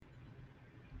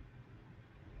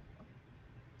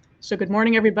So good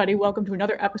morning, everybody. Welcome to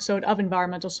another episode of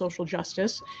Environmental Social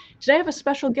Justice. Today I have a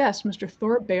special guest, Mr.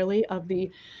 Thor Bailey of the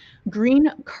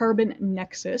Green Carbon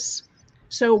Nexus.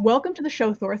 So welcome to the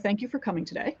show, Thor. Thank you for coming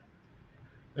today.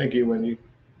 Thank you, Wendy.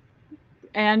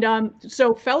 And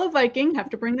so fellow Viking, have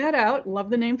to bring that out. Love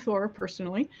the name Thor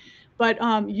personally. But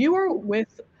you are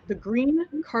with the Green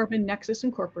Carbon Nexus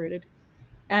Incorporated,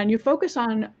 and you focus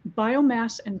on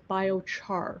biomass and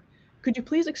biochar. Could you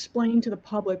please explain to the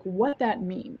public what that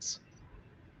means?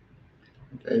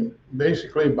 Okay.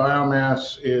 Basically,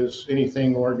 biomass is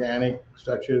anything organic,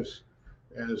 such as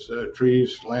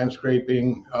trees,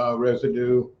 landscaping,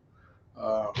 residue.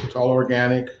 It's all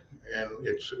organic, and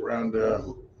it's around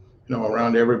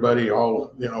everybody.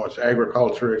 It's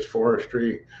agriculture, it's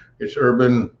forestry, it's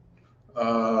urban,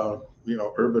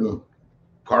 urban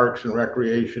parks and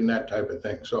recreation, that type of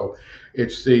thing. So,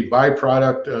 it's the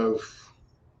byproduct of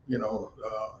you know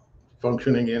uh,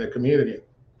 functioning in a community.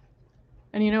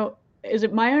 And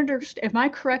am I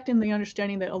correct in the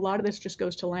understanding that a lot of this just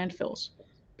goes to landfills?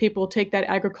 People take that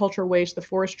agriculture waste, the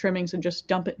forest trimmings, and just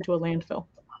dump it into a landfill.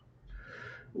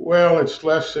 Well, it's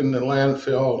less in the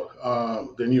landfill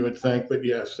than you would think, but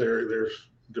yes, there's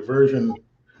diversion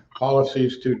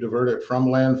policies to divert it from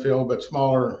landfill, but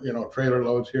smaller, trailer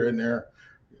loads here and there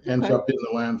ends Okay. up in the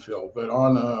landfill. But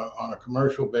on a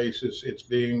commercial basis, it's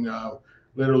being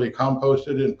literally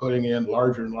composted and putting in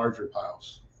larger and larger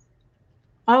piles.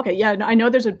 Okay. Yeah. I know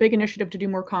there's a big initiative to do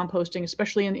more composting,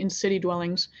 especially in city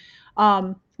dwellings.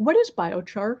 What is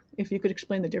biochar? If you could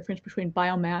explain the difference between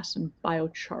biomass and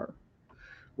biochar.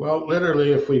 Well,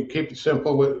 literally, if we keep it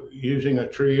simple with using a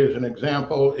tree as an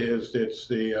example, it's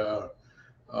the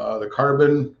uh,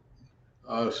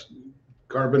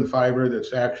 carbon fiber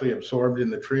that's actually absorbed in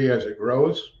the tree as it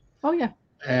grows. Oh, yeah.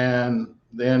 And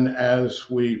then as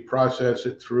we process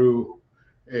it through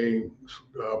a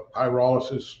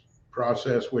pyrolysis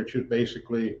process, which is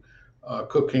basically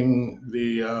cooking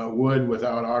the wood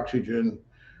without oxygen,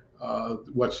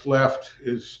 what's left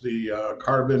is the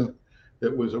carbon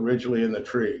that was originally in the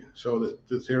tree. So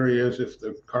the theory is if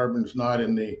the carbon's not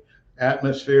in the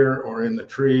atmosphere or in the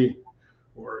tree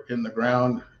or in the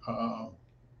ground,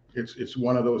 it's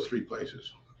one of those three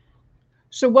places.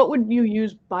 So, what would you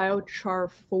use biochar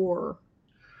for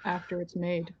after it's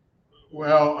made?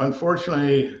 Well,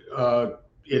 unfortunately,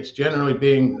 it's generally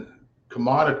being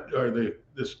commodity, or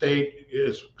the state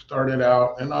is started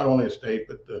out, and not only a state,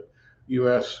 but the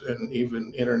U.S. and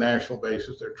even international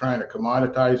basis, they're trying to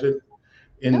commoditize it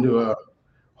Yeah. into a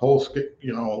whole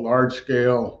scale, large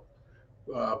scale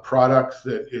product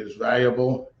that is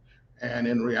valuable. And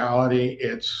in reality,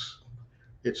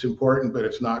 it's important, but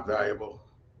it's not valuable.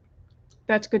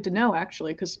 That's good to know,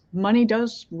 actually, because money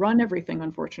does run everything,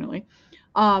 unfortunately.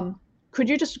 Um, could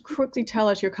you just quickly tell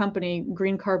us your company,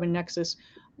 Green Carbon Nexus,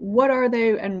 what are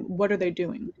they and what are they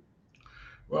doing?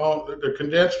 Well, the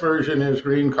condensed version is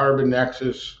Green Carbon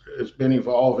Nexus has been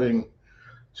evolving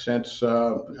since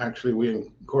actually we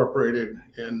incorporated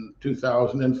in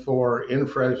 2004 in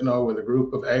Fresno with a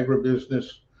group of agribusiness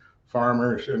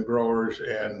farmers and growers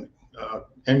and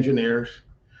engineers.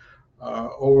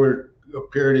 Over a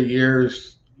period of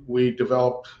years, we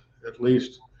developed at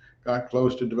least got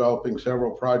close to developing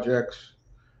several projects,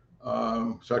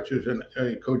 such as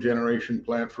a cogeneration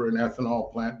plant for an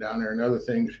ethanol plant down there and other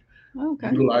things, Okay.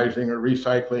 utilizing or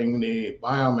recycling the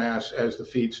biomass as the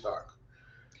feedstock.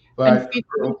 And But feed,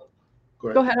 go go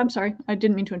ahead. ahead. I'm sorry. I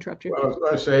didn't mean to interrupt you. Well, I was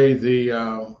going to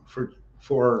say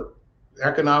for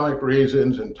economic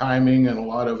reasons and timing and a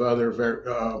lot of other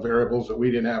variables that we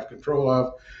didn't have control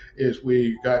of, is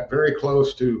we got very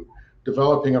close to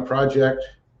developing a project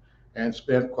and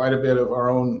spent quite a bit of our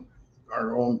own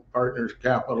partners'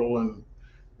 capital and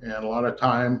a lot of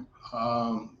time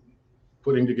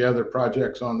putting together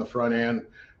projects on the front end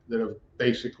that have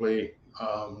basically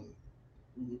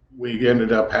we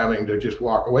ended up having to just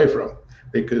walk away from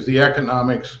because the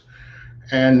economics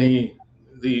and the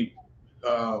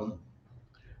um,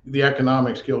 the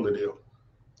economics killed the deal.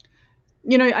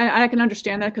 I can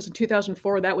understand that because in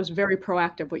 2004, that was very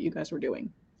proactive what you guys were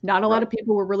doing. Not a lot Right. of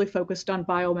people were really focused on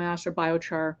biomass or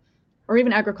biochar or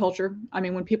even agriculture. I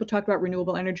mean, when people talk about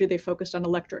renewable energy, they focused on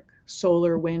electric,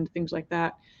 solar, wind, things like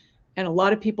that. And a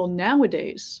lot of people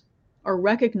nowadays are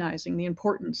recognizing the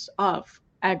importance of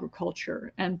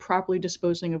agriculture and properly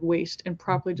disposing of waste and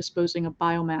properly disposing of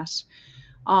biomass.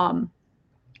 Um,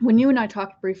 when you and I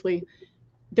talked briefly,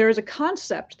 there is a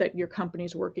concept that your company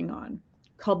is working on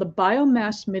called the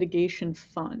Biomass Mitigation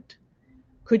Fund.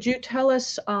 Could you tell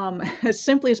us, as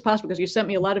simply as possible, because you sent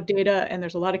me a lot of data and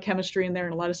there's a lot of chemistry in there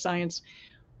and a lot of science,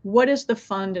 what is the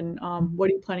fund and what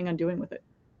are you planning on doing with it?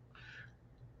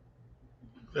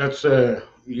 That's a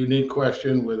unique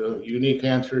question with a unique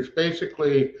answer. It's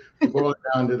basically, to boil it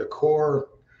down to the core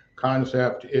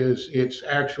concept, is it's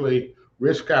actually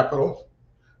risk capital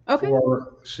Okay.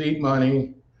 for seed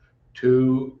money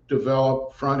to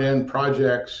develop front end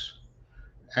projects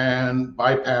and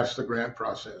bypass the grant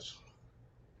process.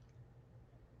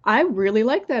 I really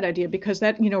like that idea because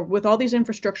that, with all these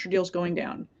infrastructure deals going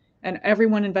down and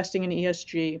everyone investing in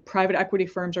ESG, private equity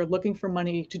firms are looking for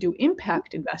money to do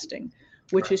impact investing,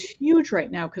 which Right. is huge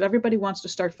right now because everybody wants to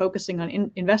start focusing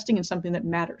on investing in something that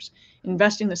matters,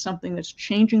 investing in something that's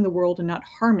changing the world and not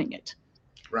harming it.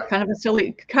 Right. Kind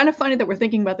of funny that we're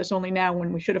thinking about this only now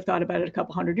when we should have thought about it a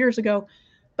couple hundred years ago.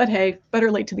 But hey, better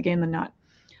late to the game than not.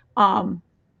 Um,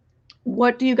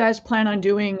 what do you guys plan on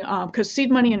doing? Because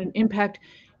seed money and impact,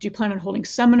 do you plan on holding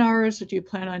seminars? Do you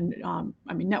plan on,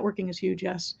 networking is huge,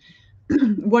 yes.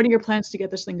 What are your plans to get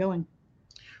this thing going?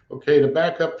 Okay, to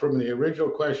back up from the original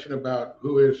question about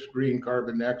who is Green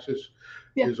Carbon Nexus,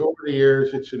 Yeah. is over the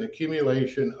years, it's an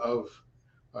accumulation of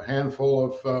a handful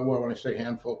of, well, when I say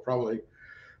handful, probably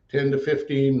 10 to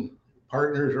 15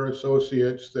 partners or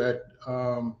associates that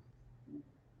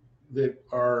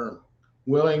are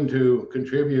willing to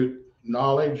contribute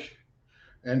knowledge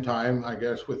and time, I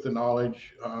guess, with the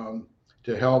knowledge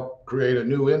to help create a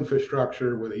new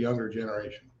infrastructure with a younger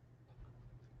generation.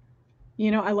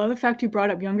 I love the fact you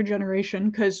brought up younger generation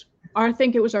because I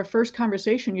think it was our first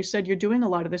conversation. You said you're doing a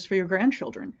lot of this for your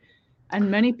grandchildren. And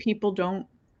many people don't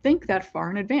think that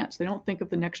far in advance. They don't think of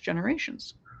the next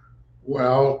generations.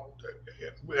 Well,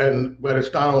 but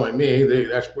it's not only me.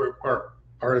 That's where part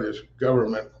of this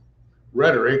government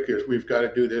rhetoric is. We've got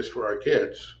to do this for our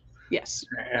kids, Yes.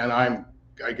 and I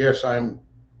guess and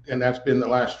that's been the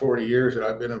last 40 years that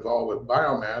I've been involved with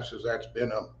biomass. Is that's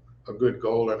been a good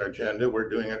goal and agenda. We're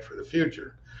doing it for the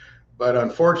future, but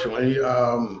unfortunately,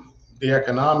 the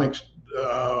economics.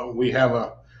 We have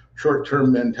a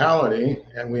short-term mentality,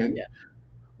 and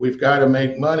we've got to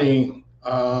make money.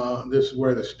 This is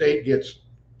where the state gets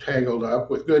tangled up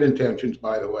with good intentions,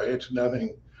 by the way. It's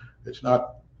nothing, it's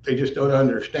not, they just don't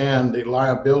understand the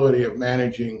liability of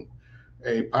managing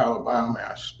a pile of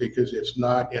biomass because it's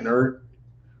not inert.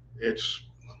 It's,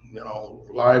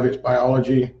 live, it's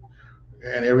biology,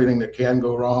 and everything that can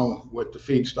go wrong with the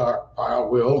feedstock pile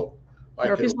will, like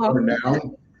Murphy's it'll Law. burn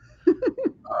down.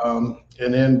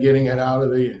 And then getting it out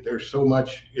of there's so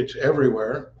much, it's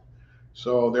everywhere.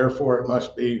 So therefore it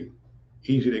must be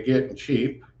easy to get and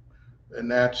cheap.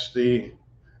 And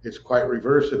it's quite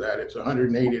reverse of that. It's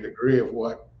 180 degree of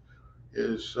what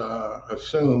is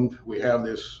assumed. We have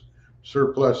this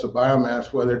surplus of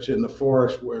biomass, whether it's in the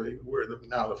forest where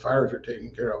now the fires are taking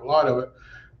care of a lot of it,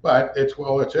 but it's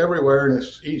everywhere and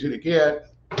it's easy to get.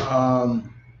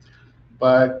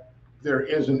 But there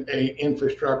isn't a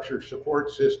infrastructure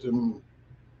support system,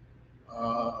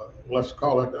 let's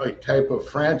call it a type of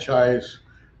franchise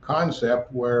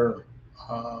concept where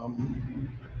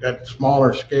at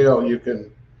smaller scale you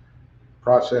can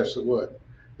process the wood.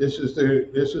 This is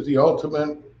the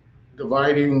ultimate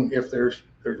dividing. If there's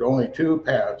only two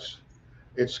paths,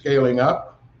 it's scaling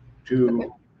up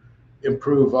to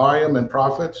improve volume and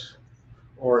profits,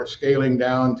 or it's scaling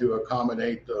down to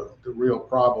accommodate the real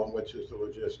problem, which is the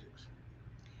logistics.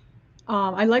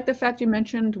 I like the fact you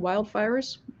mentioned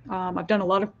wildfires. I've done a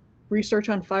lot of research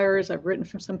on fires. I've written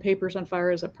some papers on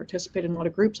fires. I've participated in a lot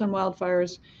of groups on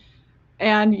wildfires.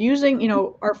 And using,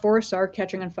 our forests are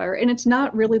catching on fire, and it's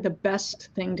not really the best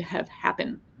thing to have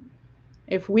happen.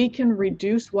 If we can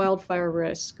reduce wildfire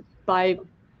risk by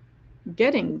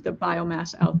getting the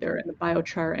biomass out there and the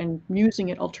biochar and using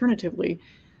it alternatively,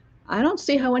 I don't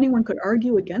see how anyone could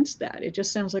argue against that. It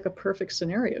just sounds like a perfect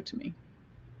scenario to me.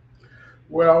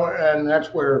 Well, and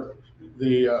that's where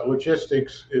the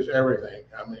logistics is everything.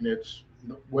 I mean, it's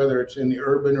whether it's in the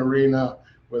urban arena,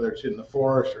 whether it's in the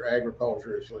forest or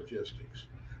agriculture, it's logistics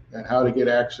and how to get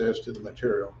access to the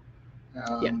material.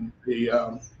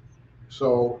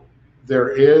 So there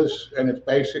is, and it's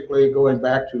basically going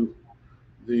back to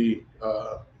the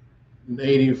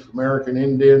Native American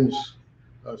Indians,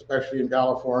 especially in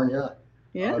California.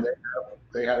 Yeah.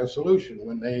 They had a solution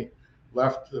when they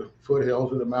left the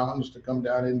foothills of the mountains to come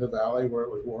down into the valley where it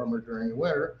was warmer during the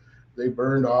winter. They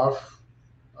burned off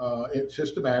it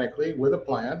systematically with a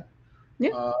plan. Yeah.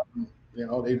 I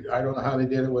don't know how they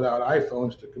did it without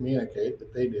iPhones to communicate,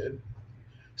 but they did.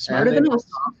 Smarter than us.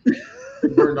 They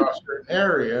burned off certain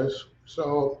areas.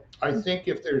 So I think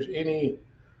if there's any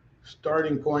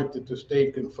starting point that the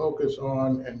state can focus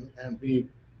on and be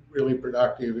really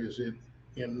productive is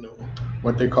in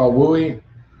what they call WUI,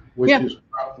 which is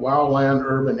wildland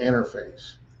urban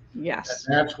interface. Yes.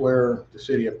 And that's where the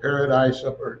city of Paradise,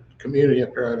 or community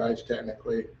of Paradise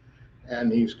technically,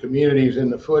 and these communities in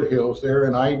the foothills, they're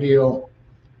an ideal,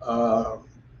 uh,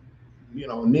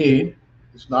 need.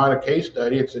 It's not a case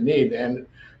study, it's a need. And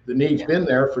the need's Yeah, been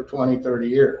there for 20, 30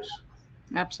 years,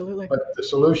 absolutely. but the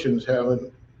solutions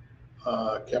haven't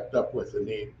kept up with the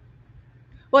need.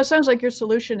 Well, it sounds like your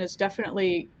solution is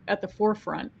definitely at the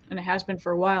forefront, and it has been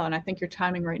for a while. And I think your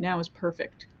timing right now is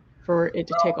perfect for it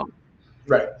to take off.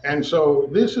 Right. And so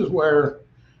this is where,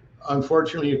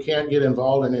 unfortunately, you can't get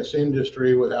involved in this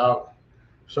industry without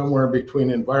somewhere between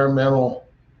environmental,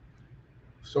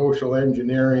 social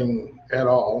engineering at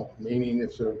all, meaning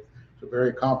it's a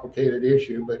very complicated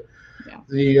issue. But Yeah.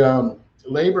 the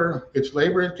it's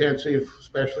labor intensive,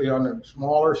 especially on a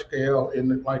smaller scale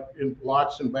in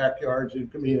lots and backyards in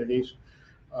communities.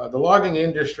 The logging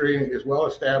industry is well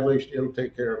established. It'll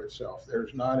take care of itself.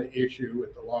 There's not an issue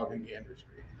with the logging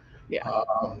industry. Yeah.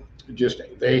 Just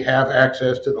they have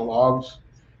access to the logs,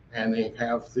 and they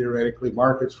have theoretically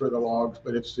markets for the logs,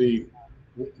 but it's the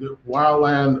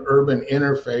wildland urban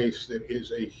interface that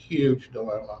is a huge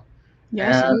dilemma.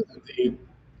 Yes, it And is.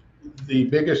 the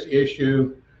biggest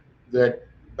issue that,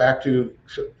 back to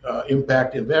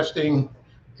impact investing,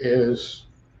 is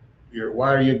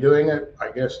why are you doing it?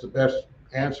 I guess the best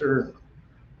answer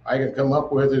I can come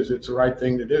up with is it's the right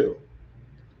thing to do.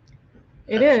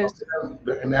 It And so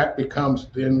is. and that becomes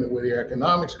then where the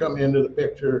economics come into the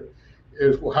picture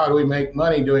is, well, how do we make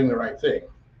money doing the right thing?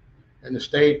 And the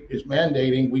state is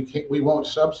mandating we won't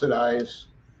subsidize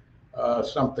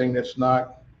something that's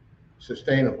not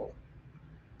sustainable.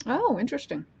 Oh,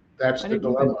 interesting. That's I the didn't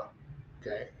know that. dilemma.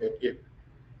 Okay,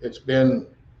 it's been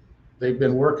they've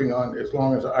been working on, as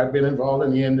long as I've been involved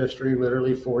in the industry,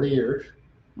 literally 40 years,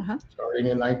 Uh-huh. starting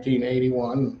in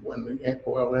 1981 when the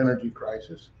oil energy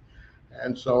crisis.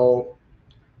 And so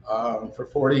for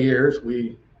 40 years,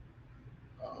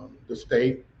 the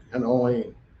state can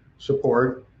only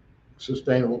support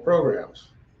sustainable programs.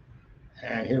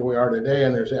 And here we are today,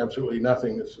 and there's absolutely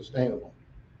nothing that's sustainable.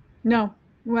 No.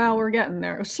 Well, we're getting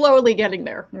there. Slowly getting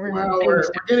there. We're Well, baby we're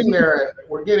steps. getting there.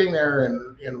 We're getting there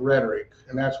in rhetoric,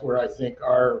 and that's where I think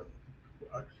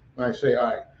when I say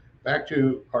back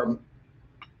to our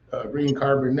Green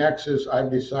Carbon Nexus, I've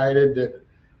decided that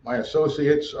my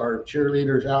associates are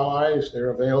cheerleaders, allies. They're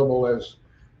available as,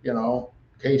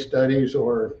 case studies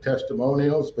or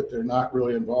testimonials, but they're not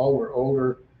really involved. We're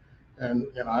older, and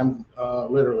I'm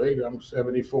I'm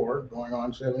 74, going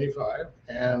on 75,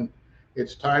 and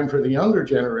it's time for the younger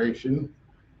generation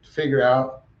to figure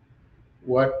out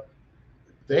what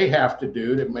they have to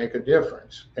do to make a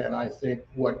difference. And I think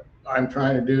what I'm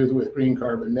trying to do with Green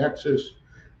Carbon Nexus,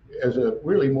 as a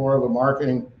really more of a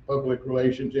marketing, public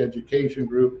relations, education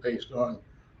group based on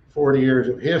 40 years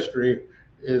of history,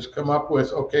 is come up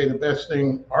with, okay, the best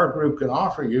thing our group can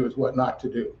offer you is what not to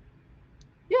do.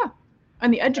 Yeah.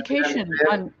 And the And, education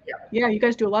on, yeah, yeah, you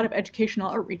guys do a lot of educational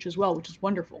outreach as well, which is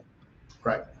wonderful.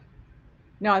 right.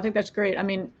 No, I think that's great. I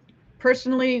mean,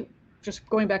 personally, just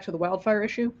going back to the wildfire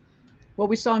issue, what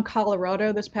we saw in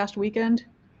Colorado this past weekend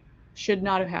should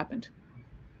not have happened.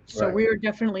 So Right. we are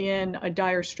definitely in a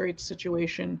dire straits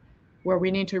situation where we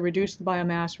need to reduce the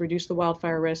biomass, reduce the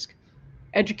wildfire risk,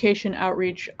 education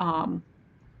outreach.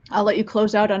 I'll let you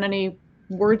close out on any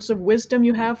words of wisdom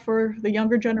you have for the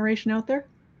younger generation out there.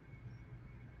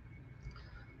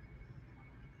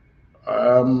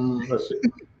 Let's see.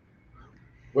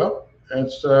 Well,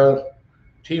 it's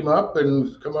team up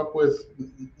and come up with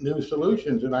new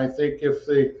solutions. And I think if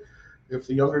the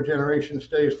younger generation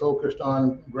stays focused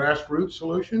on grassroots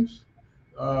solutions,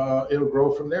 it'll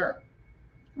grow from there.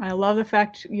 I love the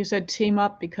fact you said team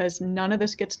up because none of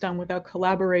this gets done without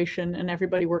collaboration and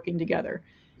everybody working together.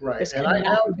 Right. This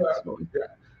cannot be done slowly. Yeah,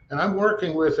 and I'm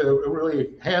working with a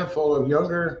really handful of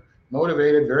younger,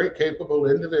 motivated, very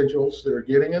capable individuals that are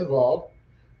getting involved.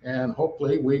 And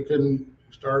hopefully we can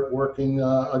start working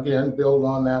again, build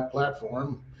on that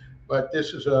platform. But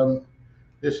this is a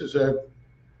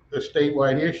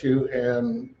statewide issue,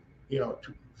 and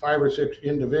 5 or 6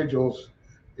 individuals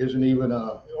isn't even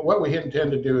what we intend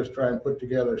to do is try and put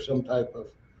together some type of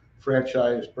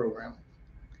franchise program.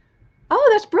 Oh,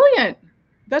 that's brilliant.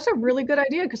 That's a really good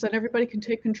idea because then everybody can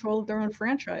take control of their own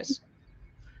franchise.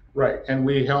 Right, and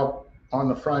we help on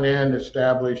the front end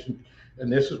establish,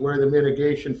 and this is where the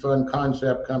mitigation fund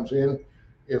concept comes in.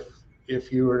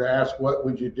 If you were to ask what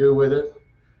would you do with it,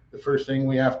 the first thing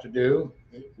we have to do,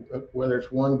 whether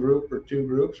it's one group or 2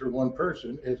 groups or one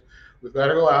person, is we've got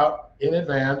to go out in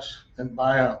advance and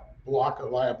buy a block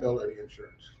of liability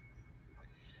insurance.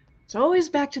 It's always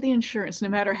back to the insurance, no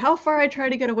matter how far I try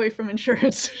to get away from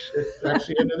insurance. That's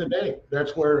the end of the day.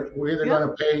 That's where we're either Yeah. going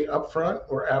to pay upfront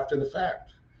or after the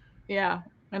fact. Yeah.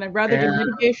 And I'd rather do And,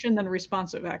 mitigation than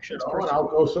responsive actions. and I'll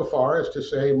go so far as to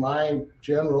say my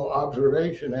general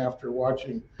observation after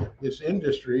watching this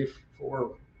industry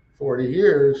for 40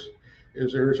 years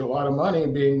is there's a lot of money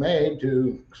being made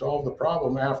to solve the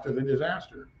problem after the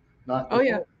disaster, not before. Oh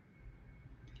yeah.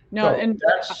 No, So and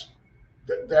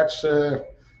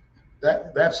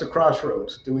that's the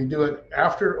crossroads. Do we do it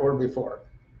after or before?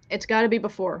 it's got to be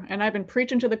before. And I've been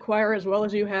preaching to the choir as well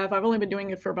as you have. I've only been doing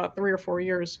it for about 3 or 4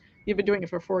 years. You've been doing it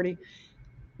for 40.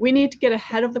 We need to get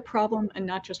ahead of the problem and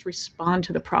not just respond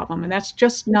to the problem. And that's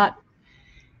just not,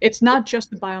 it's not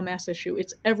just the biomass issue.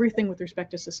 It's everything with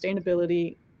respect to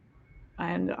sustainability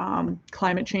and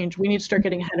climate change. We need to start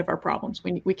getting ahead of our problems.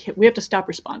 We have to stop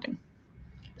responding.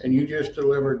 And you just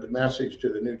delivered the message to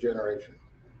the new generation.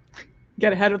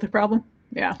 Get ahead of the problem?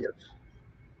 Yeah. Yes.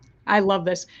 I love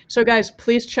this. So guys,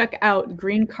 please check out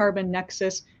Green Carbon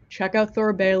Nexus. Check out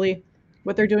Thor Bailey.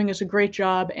 What they're doing is a great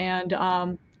job, and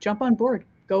jump on board.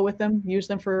 Go with them. Use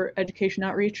them for education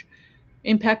outreach.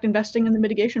 Impact investing in the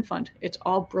mitigation fund. It's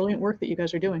all brilliant work that you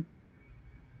guys are doing.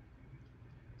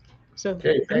 So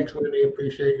Okay, thanks, Wendy.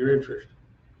 Appreciate your interest.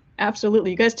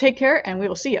 absolutely. You guys take care, and we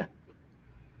will see you.